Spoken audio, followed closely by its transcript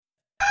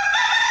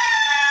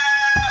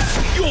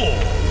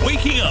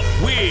Waking Up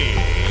with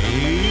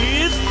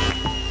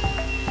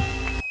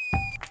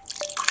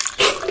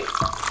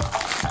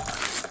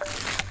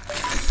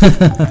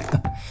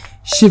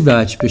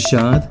Shivraj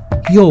Prashad,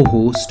 your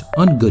host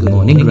on Good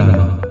Morning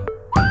Grammar.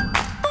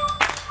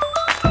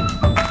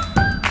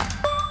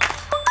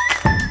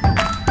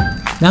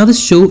 Now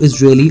this show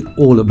is really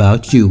all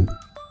about you.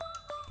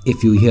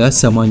 If you hear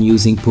someone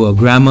using poor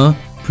grammar,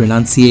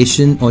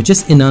 pronunciation or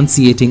just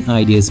enunciating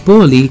ideas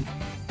poorly,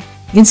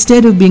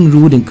 instead of being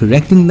rude and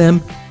correcting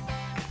them,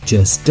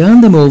 just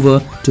turn them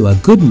over to our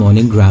Good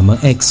Morning Grammar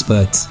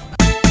experts.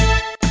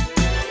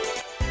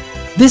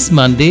 This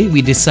Monday,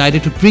 we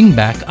decided to bring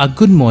back our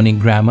Good Morning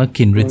Grammar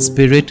kindred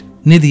spirit,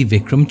 Nidhi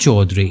Vikram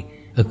Choudhury,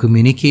 a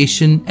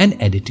communication and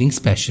editing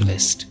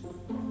specialist.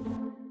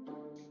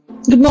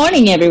 Good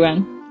morning,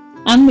 everyone.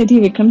 I'm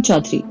Nidhi Vikram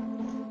Choudhury.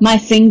 My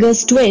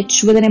fingers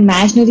twitch with an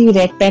imaginary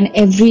red pen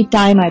every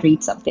time I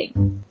read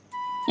something.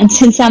 And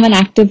since I'm an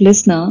active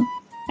listener,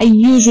 I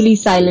usually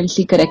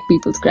silently correct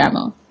people's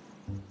grammar.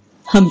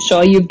 I'm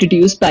sure you've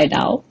deduced by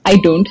now, I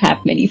don't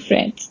have many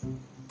friends.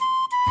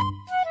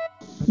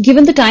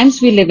 Given the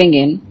times we're living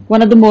in,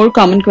 one of the more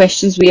common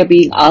questions we are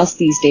being asked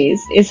these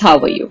days is how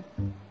are you?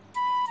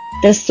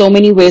 There's so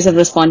many ways of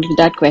responding to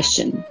that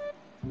question.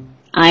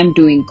 I'm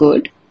doing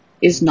good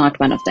is not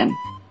one of them.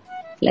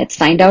 Let's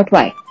find out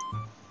why.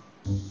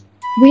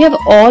 We have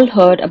all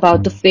heard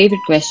about the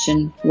favorite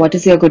question, what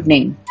is your good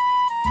name?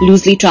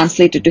 Loosely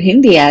translated to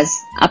Hindi as,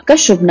 Aapka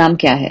Shubh Naam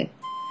kya hai?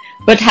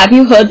 But have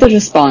you heard the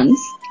response,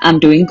 I'm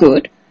doing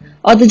good?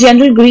 Or the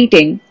general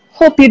greeting,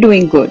 hope you're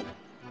doing good?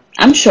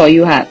 I'm sure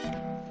you have.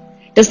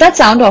 Does that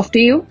sound off to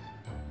you?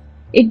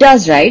 It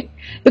does, right?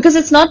 Because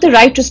it's not the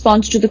right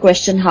response to the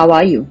question, how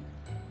are you?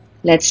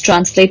 Let's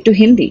translate to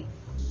Hindi.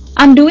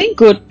 I'm doing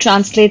good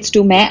translates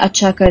to मैं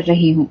अच्छा कर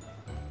रही हूँ.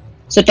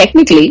 So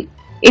technically,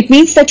 it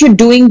means that you're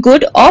doing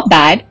good or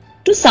bad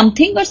to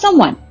something or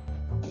someone.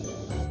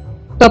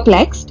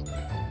 Perplexed?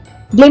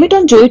 Blame it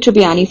on Joey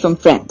Tribbiani from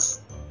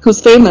Friends,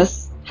 whose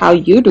famous how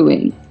you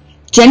doing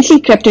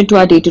gently crept into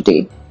our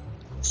day-to-day.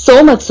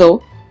 So much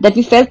so that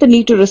we felt the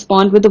need to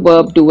respond with the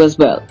verb do as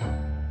well.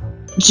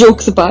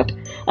 Jokes apart,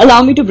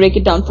 allow me to break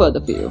it down further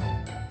for you.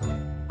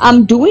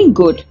 I'm doing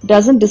good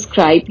doesn't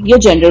describe your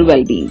general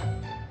well-being.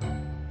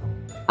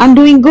 I'm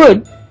doing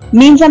good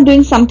means I'm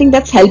doing something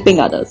that's helping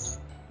others.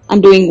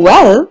 I'm doing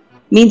well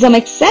means I'm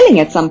excelling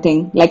at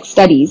something like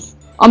studies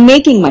or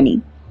making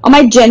money or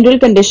my general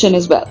condition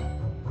as well.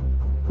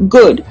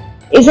 Good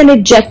is an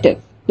adjective,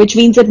 which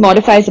means it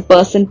modifies a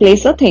person,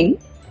 place or thing.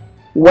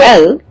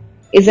 Well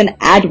is an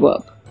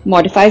adverb,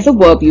 modifies a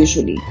verb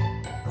usually.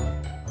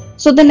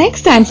 So the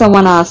next time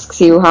someone asks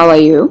you, how are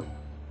you?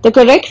 The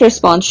correct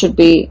response should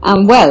be,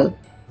 I'm well,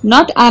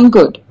 not I'm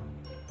good,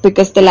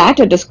 because the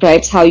latter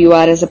describes how you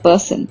are as a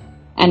person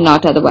and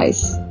not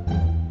otherwise.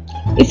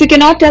 If you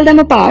cannot tell them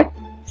apart,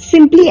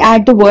 simply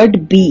add the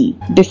word be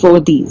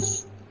before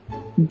these.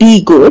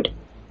 Be good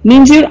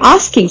means you're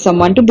asking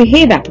someone to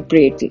behave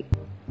appropriately.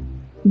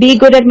 Be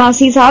good at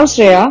Masi's house,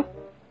 Rhea.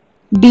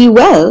 Be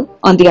well,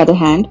 on the other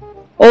hand,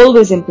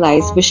 always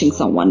implies wishing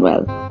someone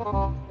well.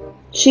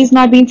 She's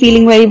not been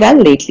feeling very well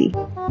lately.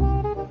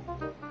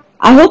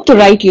 I hope the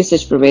right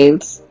usage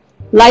prevails.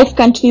 Life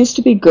continues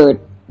to be good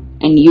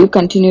and you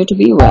continue to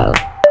be well.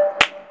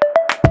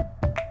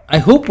 I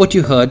hope what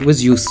you heard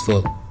was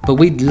useful, but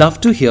we'd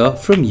love to hear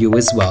from you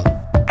as well.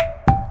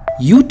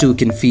 You too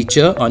can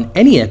feature on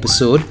any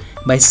episode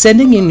by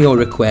sending in your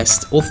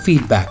request or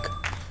feedback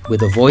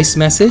with a voice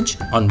message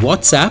on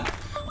WhatsApp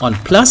on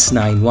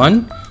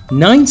 +91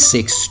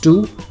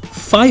 962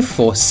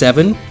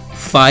 547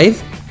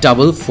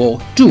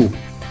 5442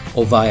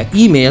 or via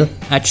email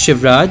at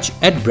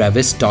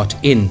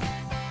shivraj@brevis.in.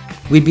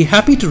 We'd be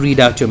happy to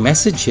read out your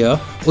message here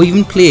or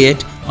even play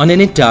it on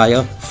an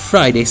entire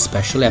Friday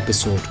special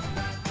episode.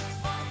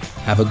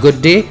 Have a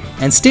good day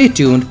and stay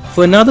tuned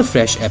for another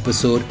fresh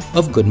episode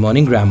of Good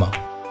Morning Grammar.